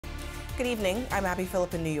Good evening. I'm Abby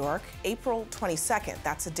Phillip in New York. April 22nd,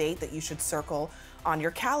 that's a date that you should circle on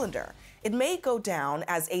your calendar. It may go down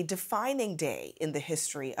as a defining day in the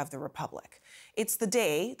history of the Republic. It's the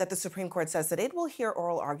day that the Supreme Court says that it will hear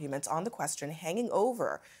oral arguments on the question hanging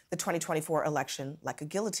over the 2024 election like a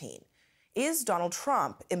guillotine. Is Donald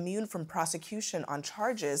Trump immune from prosecution on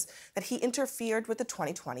charges that he interfered with the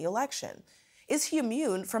 2020 election? Is he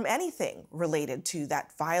immune from anything related to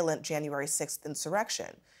that violent January 6th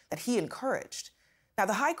insurrection that he encouraged? Now,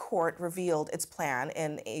 the High Court revealed its plan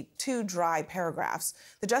in two dry paragraphs.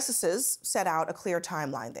 The justices set out a clear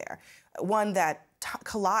timeline there, one that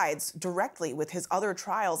collides directly with his other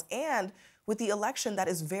trials and with the election that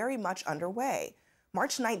is very much underway.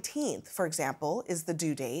 March 19th, for example, is the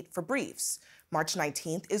due date for briefs. March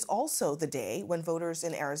 19th is also the day when voters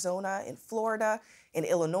in Arizona, in Florida, in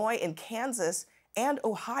Illinois, in Kansas, and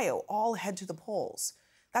Ohio all head to the polls.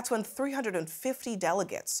 That's when 350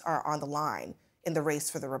 delegates are on the line in the race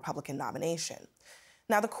for the Republican nomination.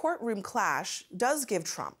 Now, the courtroom clash does give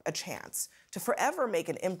Trump a chance to forever make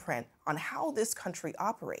an imprint on how this country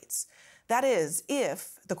operates. That is,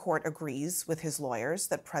 if the court agrees with his lawyers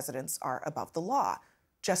that presidents are above the law,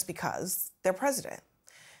 just because they're president.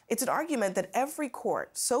 It's an argument that every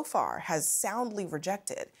court so far has soundly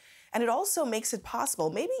rejected, and it also makes it possible,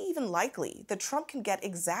 maybe even likely, that Trump can get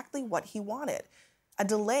exactly what he wanted: a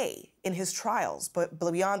delay in his trials, but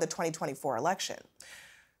beyond the 2024 election.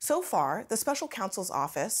 So far, the special counsel's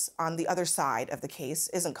office on the other side of the case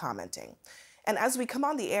isn't commenting. And as we come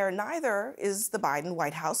on the air, neither is the Biden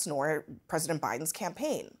White House nor President Biden's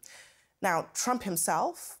campaign. Now, Trump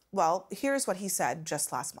himself, well, here's what he said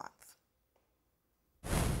just last month.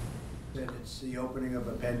 It's the opening of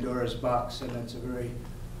a Pandora's box, and that's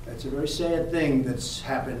a very sad thing that's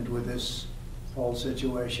happened with this whole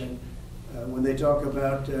situation. When they talk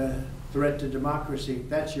about threat to democracy,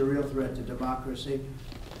 that's your real threat to democracy.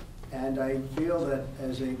 And I feel that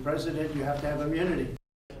as a president, you have to have immunity.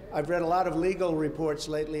 I've read a lot of legal reports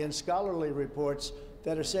lately and scholarly reports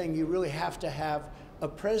that are saying you really have to have a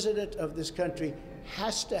president of this country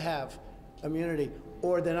has to have immunity,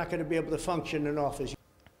 or they're not going to be able to function in office.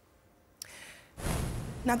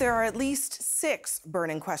 Now, there are at least 6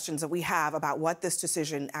 burning questions that we have about what this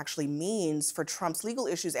decision actually means for Trump's legal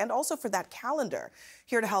issues and also for that calendar.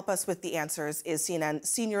 Here to help us with the answers is CNN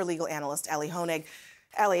senior legal analyst Elie Honig.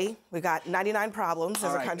 Elie, we've got 99 problems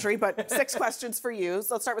as a country, but 6 questions for you.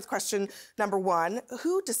 So let's start with question number 1.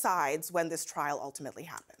 Who decides when this trial ultimately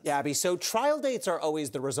happens? Yeah, Abby, so trial dates are always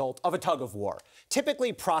the result of a tug of war.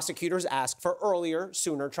 Typically, prosecutors ask for earlier,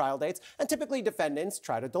 sooner trial dates, and typically defendants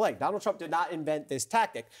try to delay. Donald Trump did not invent this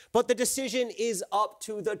tactic, but the decision is up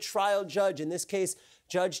to the trial judge. In this case,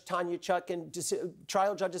 Judge Tanya Chuck, and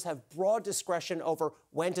trial judges have broad discretion over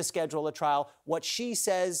when to schedule a trial. What she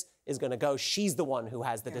says is going to go. She's the one who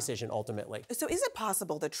has the decision ultimately. So is it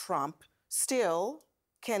possible that Trump still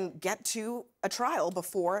can get to a trial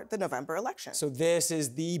before the November election? So this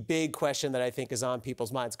is the big question that I think is on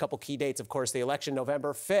people's minds. A couple key dates, of course, the election,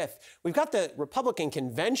 November 5th. We've got the Republican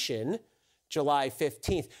convention, July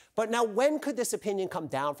 15th. But now, when could this opinion come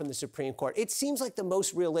down from the Supreme Court? It seems like the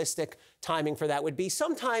most realistic timing for that would be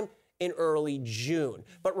sometime in early June.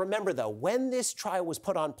 But remember, though, when this trial was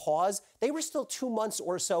put on pause, they were still 2 months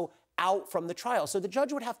or so out from the trial. So the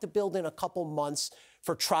judge would have to build in a couple months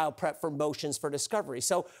for trial prep, for motions, for discovery.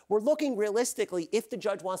 So we're looking realistically, if the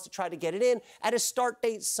judge wants to try to get it in at a start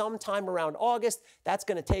date sometime around August, that's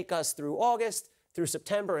going to take us through August, through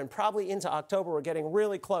September, and probably into October. We're getting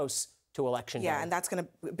really close to election day. Yeah, and that's going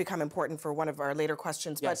to become important for one of our later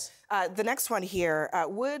questions. Yes. But the next one here,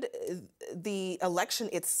 would the election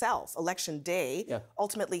itself, election day,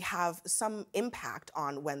 ultimately have some impact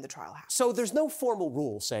on when the trial happens? So there's no formal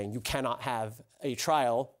rule saying you cannot have a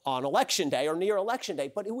trial on election day or near election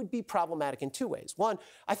day, but it would be problematic in 2 ways. One,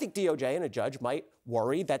 I think DOJ and a judge might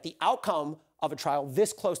worry that the outcome of a trial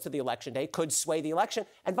this close to the election day could sway the election,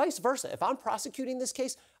 and vice versa. If I'm prosecuting this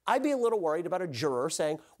case, I'd be a little worried about a juror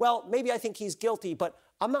saying, well, maybe I think he's guilty, but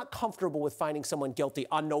I'm not comfortable with finding someone guilty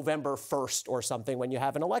on November 1st or something when you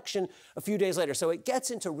have an election a few days later. So it gets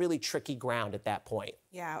into really tricky ground at that point.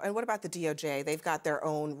 Yeah, and what about the DOJ? They've got their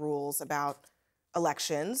own rules about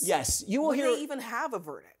elections. Yes, you will Would hear. they even have a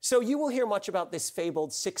verdict? So you will hear much about this fabled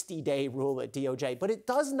 60-day rule at DOJ, but it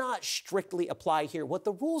does not strictly apply here. What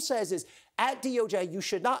the rule says is at DOJ, you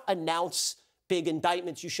should not announce big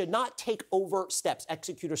indictments, you should not take overt steps,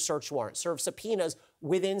 execute a search warrant, serve subpoenas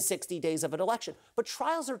within 60 days of an election. But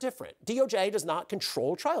trials are different. DOJ does not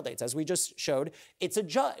control trial dates. As we just showed, it's a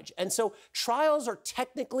judge. And so trials are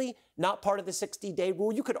technically not part of the 60-day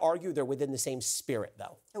rule. You could argue they're within the same spirit,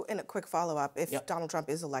 though. Oh, and a quick follow-up. If Donald Trump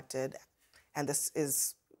is elected and this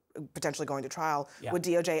is potentially going to trial, would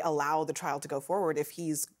DOJ allow the trial to go forward if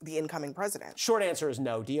he's the incoming president? Short answer is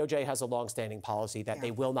no. DOJ has a longstanding policy that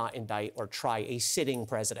they will not indict or try a sitting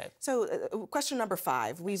president. So question number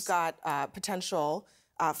 5, we've got potential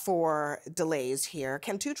for delays here.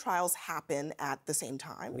 Can 2 trials happen at the same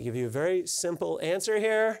time? I'm going to give you a very simple answer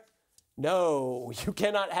here. No, you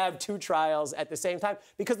cannot have 2 trials at the same time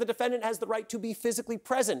because the defendant has the right to be physically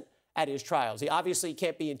present at his trials. He obviously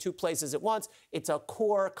can't be in 2 places at once. It's a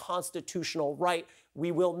core constitutional right.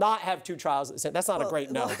 We will not have 2 trials at the same time. That's not a great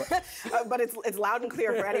no. But it's loud and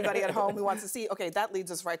clear for anybody at home who wants to see. Okay, that leads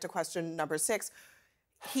us right to question number 6.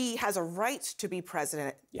 He has a right to be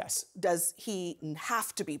president. Yes. Does he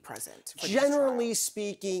have to be present? Generally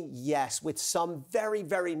speaking, yes, with some very,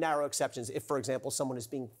 very narrow exceptions. If, for example, someone is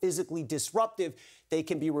being physically disruptive, they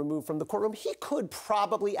can be removed from the courtroom. He could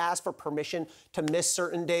probably ask for permission to miss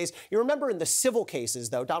certain days. You remember in the civil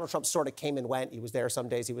cases, though, Donald Trump sort of came and went. He was there some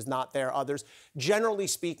days, he was not there others. Generally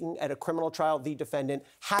speaking, at a criminal trial, the defendant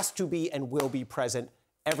has to be and will be present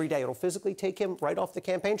every day. It'll physically take him right off the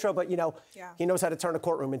campaign trail, but, you know, he knows how to turn a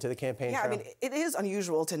courtroom into the campaign trail. I mean, it is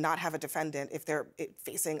unusual to not have a defendant if they're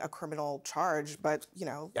facing a criminal charge, but, you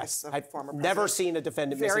know, it's a former president. Never seen a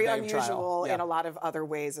defendant miss a day of trial. Very unusual in a lot of other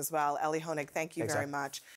ways as well. Elie Honig, thank you very much.